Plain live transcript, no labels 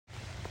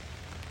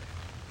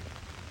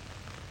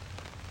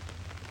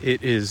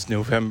It is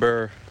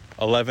November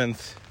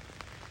 11th,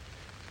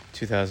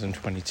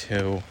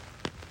 2022,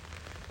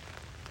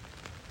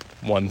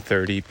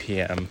 1:30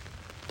 p.m.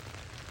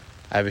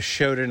 I have a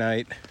show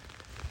tonight,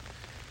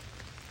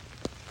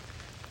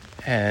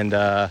 and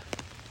I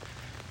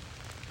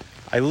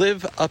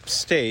live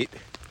upstate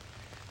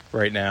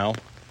right now.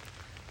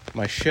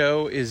 My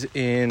show is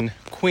in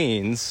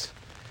Queens,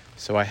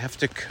 so I have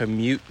to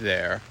commute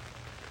there,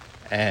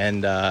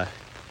 and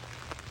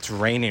it's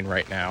raining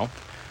right now.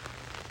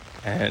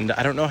 And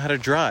I don't know how to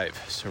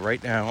drive. So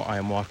right now I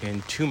am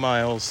walking 2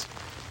 miles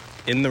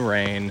in the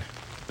rain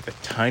with a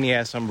tiny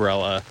ass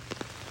umbrella,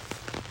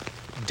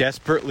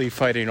 desperately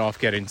fighting off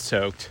getting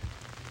soaked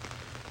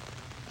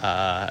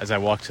as I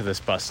walk to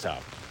this bus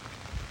stop.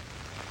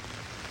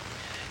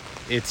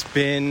 It's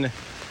been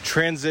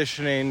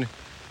transitioning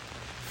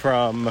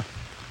from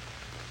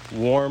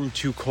warm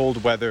to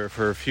cold weather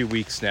for a few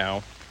weeks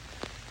now.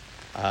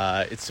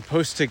 It's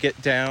supposed to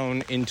get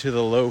down into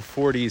the low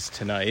 40s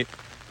tonight.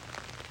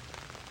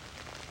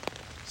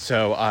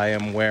 So I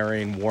am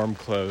wearing warm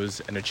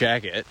clothes and a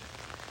jacket.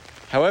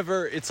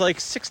 However, it's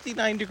like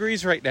 69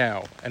 degrees right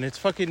now, and it's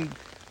fucking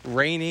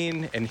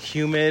raining and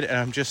humid, and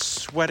I'm just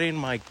sweating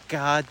my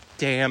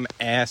goddamn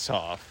ass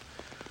off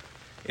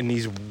in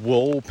these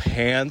wool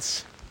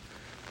pants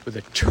with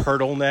a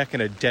turtleneck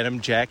and a denim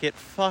jacket.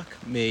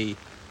 Fuck me.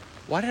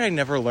 Why did I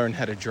never learn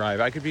how to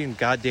drive? I could be in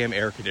goddamn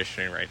air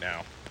conditioning right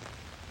now.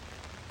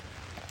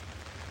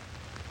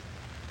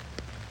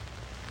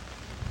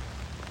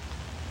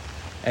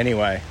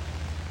 Anyway,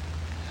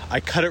 I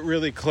cut it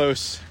really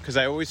close because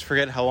I always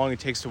forget how long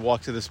it takes to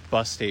walk to this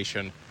bus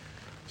station.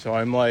 So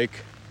I'm like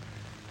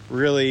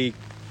really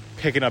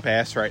picking up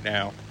ass right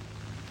now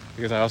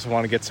because I also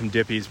want to get some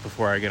dippies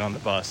before I get on the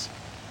bus,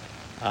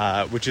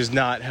 which is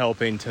not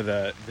helping to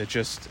the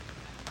just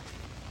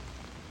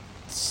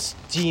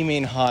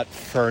steaming hot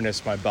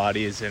furnace my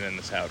body is in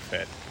this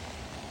outfit.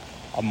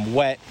 I'm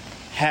wet,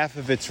 half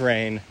of it's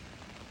rain,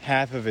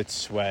 half of it's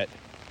sweat.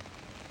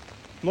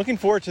 I'm looking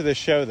forward to this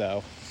show,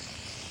 though.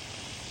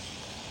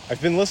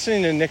 I've been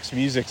listening to Nick's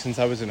music since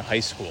I was in high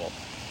school.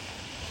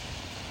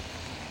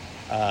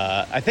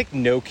 I think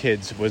No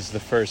Kids was the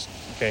first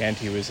band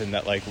he was in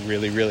that like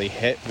really, really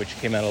hit, which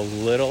came out a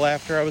little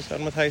after I was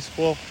done with high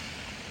school.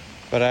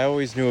 But I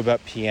always knew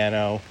about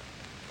piano.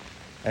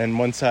 And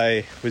once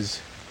I was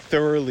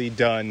thoroughly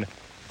done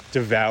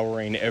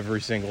devouring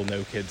every single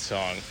No Kids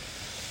song,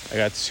 I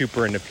got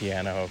super into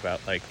piano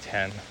about like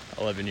 10,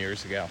 11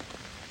 years ago.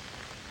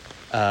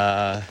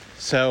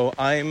 So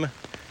I'm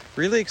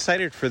really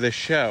excited for this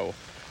show.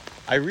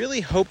 I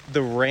really hope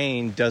the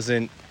rain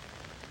doesn't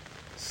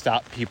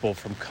stop people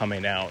from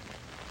coming out.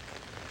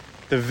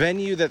 The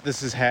venue that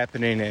this is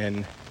happening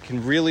in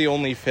can really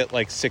only fit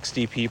like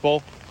 60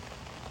 people,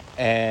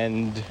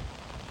 and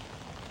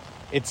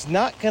it's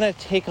not going to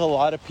take a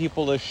lot of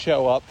people to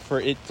show up for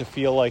it to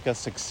feel like a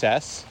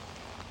success.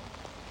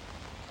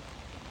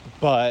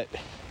 But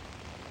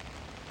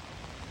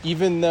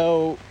even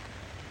though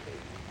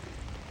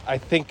I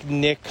think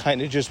Nick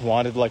kind of just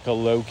wanted like a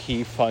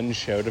low-key fun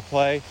show to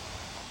play,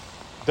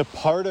 the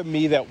part of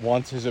me that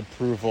wants his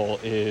approval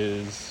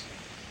is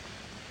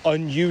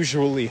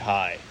unusually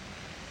high.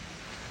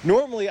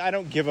 Normally, I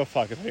don't give a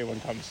fuck if anyone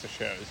comes to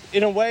shows.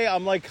 In a way,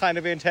 I'm like kind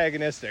of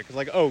antagonistic. It's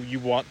like, oh, you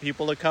want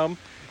people to come?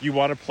 You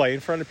want to play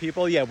in front of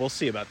people? Yeah, we'll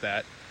see about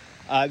that.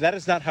 That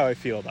is not how I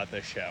feel about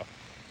this show.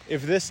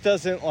 If this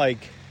doesn't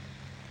like...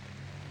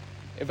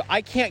 If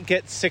I can't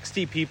get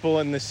 60 people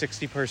in the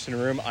 60-person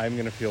room, I'm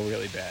going to feel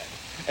really bad.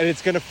 And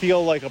it's going to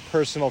feel like a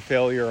personal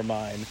failure of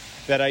mine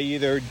that I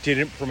either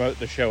didn't promote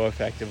the show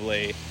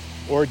effectively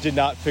or did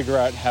not figure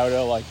out how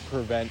to, like,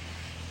 prevent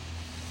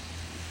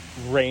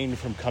rain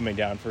from coming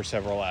down for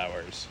several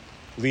hours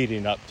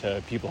leading up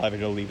to people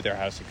having to leave their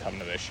house and come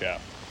to this show.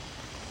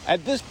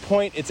 At this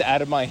point, it's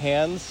out of my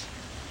hands,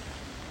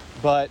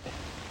 but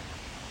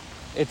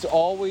it's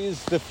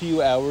always the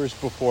few hours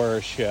before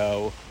a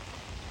show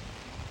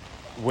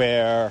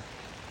where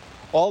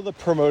all the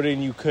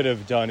promoting you could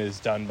have done is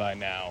done by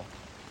now,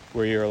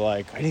 where you're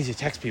like, I need to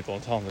text people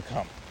and tell them to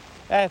come.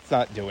 That's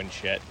not doing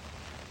shit.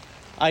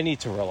 I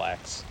need to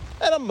relax.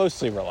 And I'm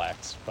mostly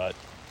relaxed, but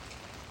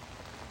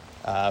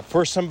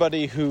for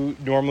somebody who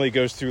normally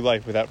goes through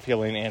life without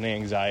feeling any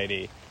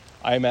anxiety,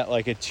 I'm at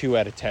like a 2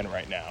 out of 10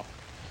 right now,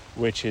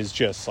 which is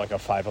just like a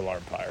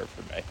 5-alarm fire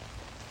for me.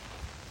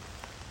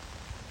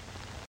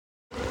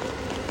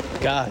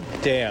 God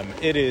damn,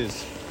 it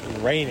is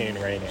raining.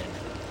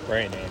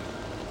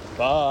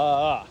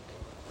 Fuck.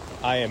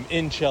 I am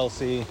in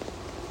Chelsea.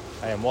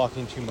 I am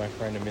walking to my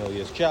friend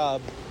Amelia's job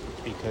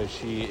because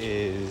she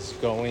is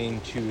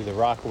going to the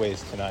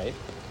Rockaways tonight,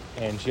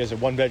 and she has a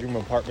 1-bedroom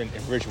apartment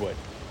in Ridgewood.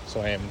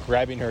 So I am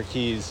grabbing her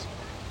keys,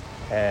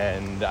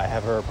 and I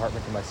have her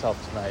apartment to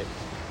myself tonight,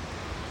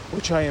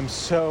 which I am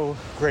so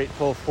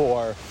grateful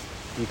for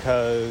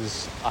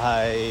because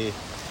I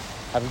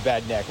have a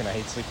bad neck and I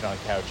hate sleeping on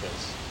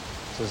couches.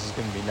 So this is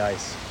going to be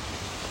nice.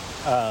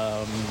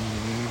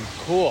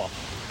 Cool.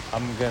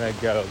 I'm gonna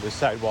go. The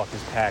sidewalk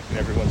is packed and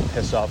everyone's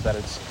pissed off that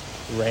it's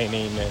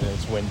raining and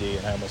it's windy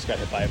and I almost got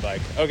hit by a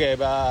bike. Okay,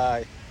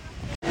 bye.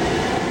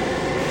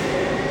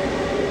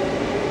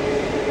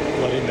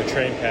 Letting the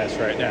train pass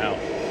right now.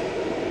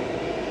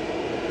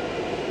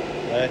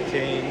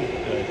 Letting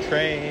the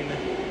train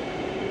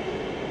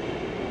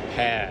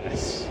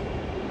pass.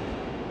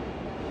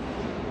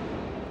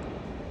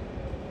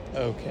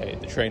 Okay,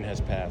 the train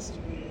has passed.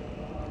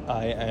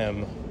 I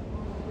am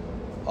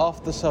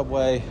off the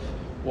subway,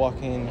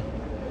 walking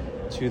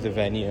to the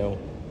venue.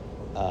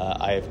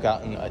 I have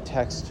gotten a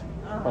text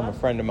from a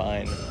friend of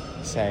mine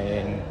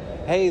saying,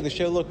 hey, the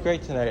show looked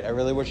great tonight. I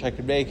really wish I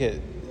could make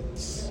it.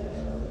 It's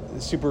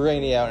super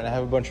rainy out and I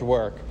have a bunch of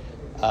work,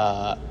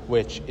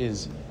 which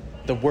is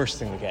the worst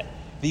thing to get.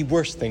 The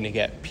worst thing to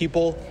get.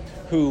 People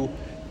who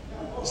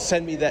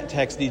send me that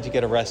text need to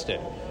get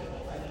arrested.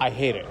 I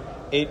hate it.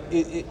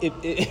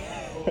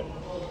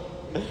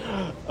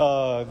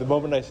 The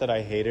moment I said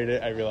I hated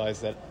it, I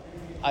realized that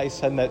I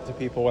send that to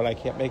people when I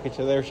can't make it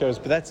to their shows,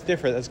 but that's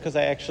different. That's because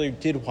I actually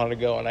did want to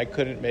go and I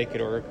couldn't make it,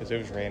 or because it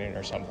was raining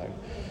or something.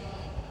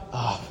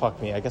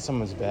 Fuck me. I guess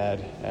I'm as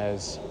bad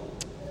as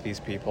these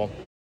people.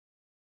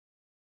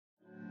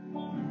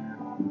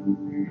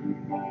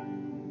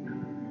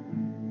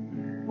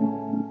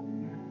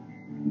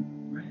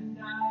 Friend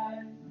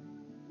died,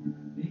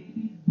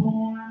 baby's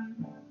born,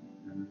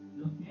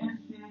 still can't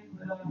shake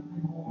without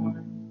the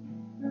horn.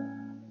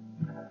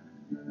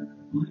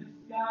 Blue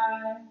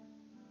sky,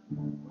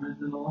 where's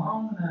the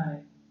long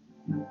night?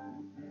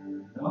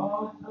 It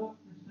always hope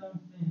for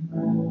something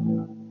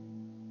more.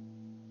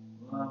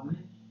 Well, I wish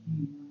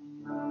you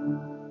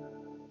knew.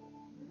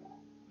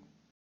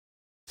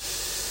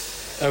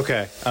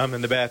 Okay, I'm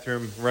in the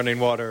bathroom running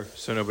water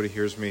so nobody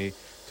hears me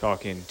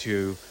talking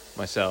to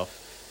myself.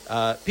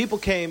 People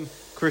came,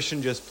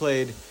 Christian just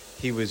played,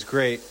 he was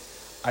great.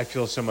 I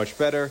feel so much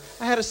better.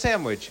 I had a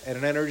sandwich and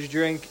an energy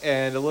drink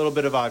and a little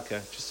bit of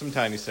vodka, just some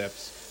tiny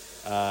sips.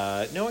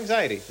 No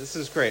anxiety. This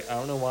is great. I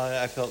don't know why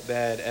I felt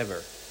bad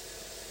ever.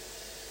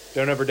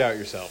 Don't ever doubt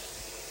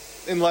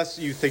yourself. Unless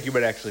you think you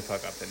would actually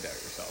fuck up, then doubt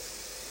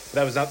yourself. But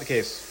that was not the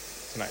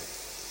case tonight.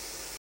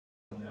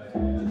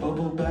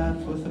 Bubble bath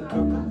with a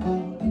purple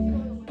pool,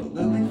 but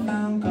Lily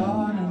found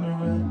God in a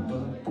red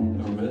book,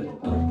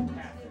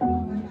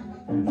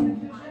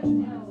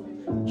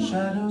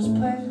 Shadows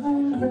play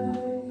on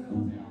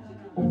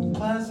gray,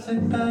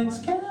 plastic bags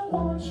get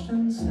washed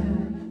and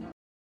saved.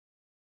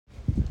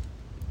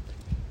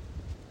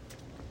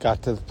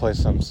 Got to the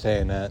place I'm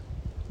staying at.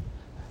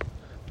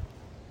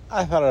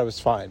 I thought I was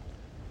fine.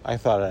 I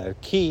thought I had a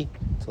key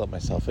to let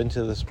myself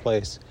into this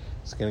place.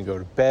 I was going to go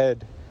to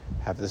bed,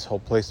 have this whole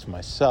place to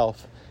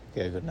myself,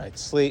 get a good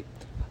night's sleep.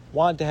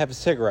 Wanted to have a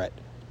cigarette.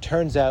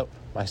 Turns out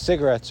my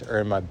cigarettes are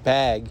in my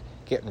bag,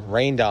 getting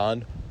rained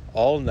on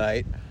all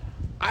night.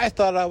 I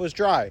thought I was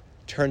dry.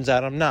 Turns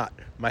out I'm not.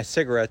 My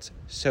cigarette's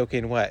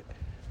soaking wet.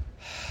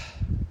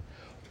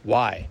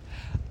 Why?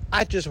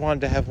 I just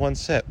wanted to have one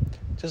sip.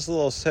 Just a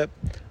little sip.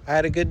 I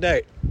had a good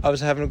night. I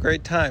was having a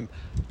great time.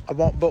 I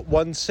want but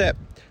one sip.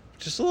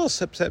 Just a little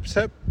sip, sip,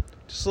 sip.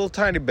 Just a little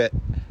tiny bit.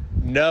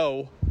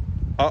 No.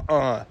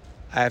 I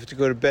have to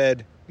go to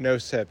bed. No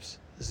sips.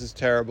 This is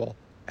terrible.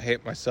 I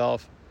hate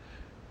myself.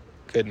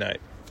 Good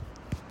night.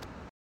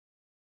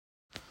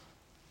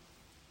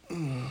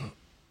 I'm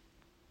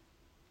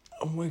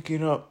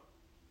waking up.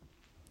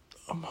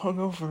 I'm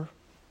hungover.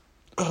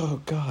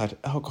 Oh, God.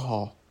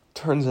 Alcohol.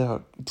 Turns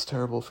out it's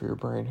terrible for your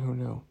brain. Who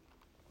knew?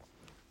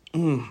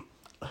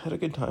 I had a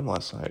good time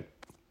last night.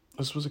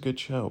 This was a good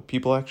show.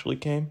 People actually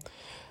came.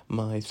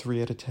 My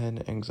 3 out of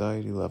 10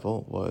 anxiety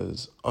level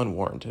was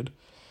unwarranted.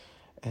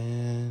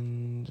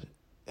 And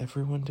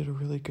everyone did a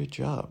really good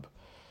job.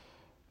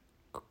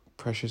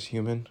 Precious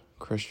Human,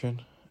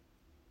 Christian,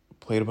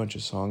 played a bunch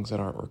of songs that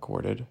aren't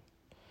recorded.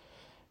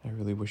 I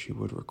really wish you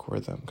would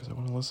record them because I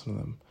want to listen to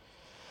them.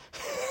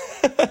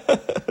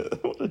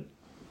 What an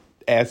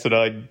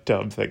asinine,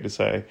 dumb thing to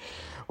say.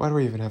 Why do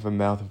I even have a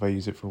mouth if I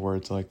use it for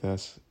words like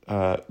this?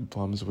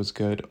 Blums was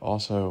good.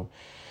 Also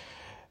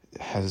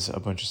has a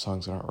bunch of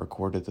songs that aren't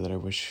recorded that I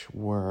wish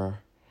were.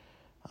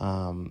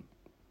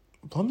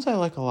 Blums I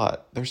like a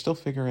lot. They're still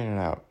figuring it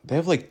out. They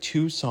have like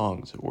 2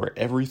 songs where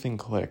everything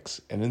clicks,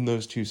 and in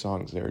those 2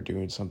 songs they're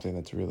doing something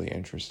that's really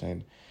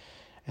interesting.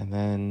 And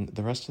then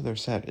the rest of their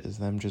set is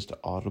them just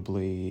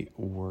audibly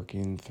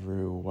working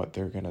through what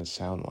they're going to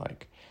sound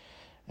like.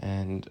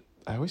 And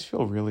I always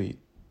feel really...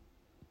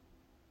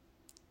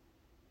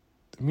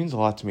 It means a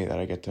lot to me that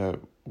I get to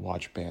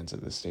watch bands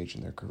at this stage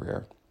in their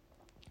career.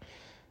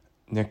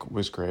 Nick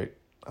was great,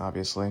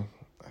 obviously.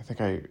 I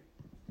think I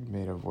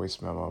made a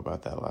voice memo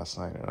about that last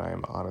night, and I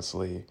am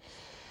honestly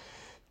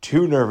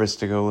too nervous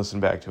to go listen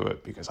back to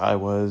it because I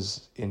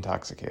was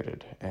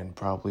intoxicated and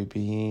probably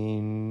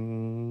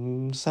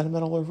being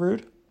sentimental or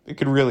rude. It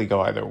could really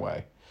go either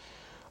way.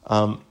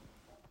 And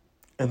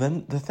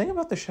then the thing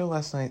about the show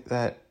last night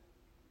that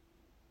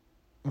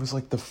was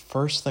like the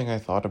first thing I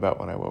thought about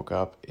when I woke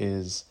up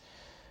is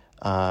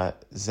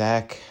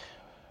Zach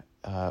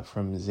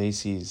from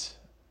Zacy's,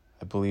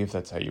 I believe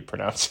that's how you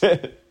pronounce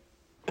it.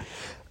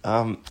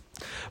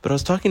 But I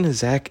was talking to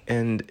Zach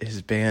and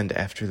his band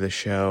after the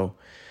show,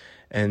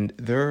 and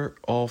they're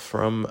all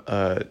from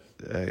a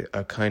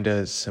kind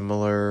of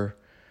similar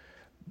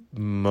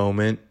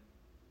moment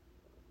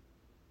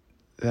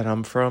that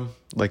I'm from,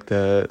 like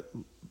the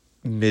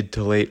mid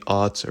to late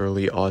aughts,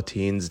 early aughts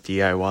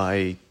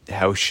DIY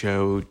house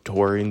show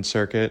touring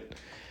circuit.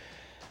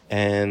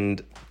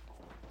 And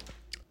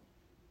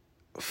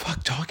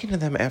fuck, talking to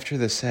them after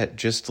the set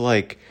just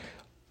like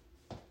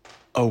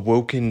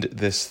awokened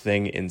this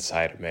thing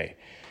inside of me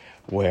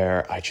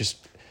where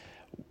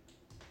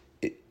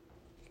it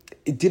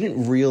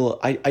didn't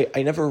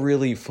I never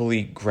really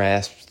fully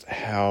grasped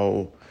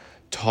how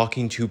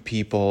talking to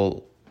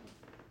people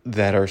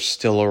that are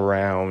still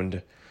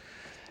around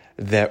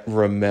that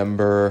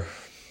remember,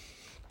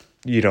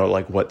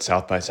 like what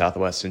South by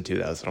Southwest in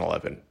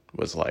 2011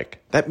 was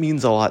like. That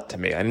means a lot to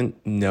me. I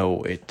didn't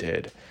know it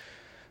did.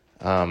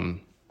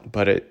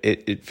 But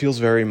it feels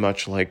very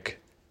much like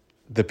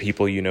the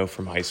people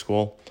from high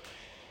school.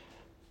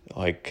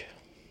 Like,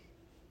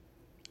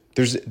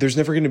 there's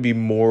never going to be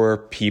more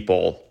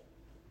people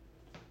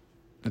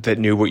that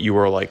knew what you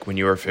were like when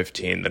you were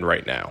 15 than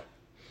right now.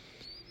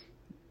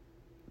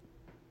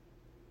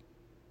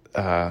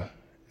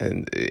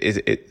 And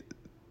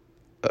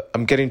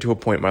I'm getting to a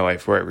point in my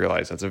life where I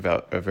realize that's a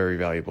very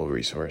valuable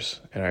resource,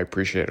 and I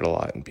appreciate it a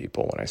lot in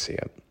people when I see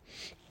it.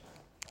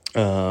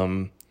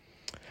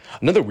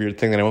 Another weird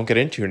thing that I won't get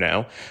into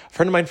now, a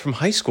friend of mine from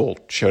high school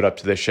showed up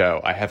to the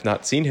show. I have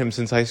not seen him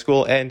since high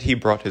school, and he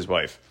brought his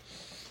wife.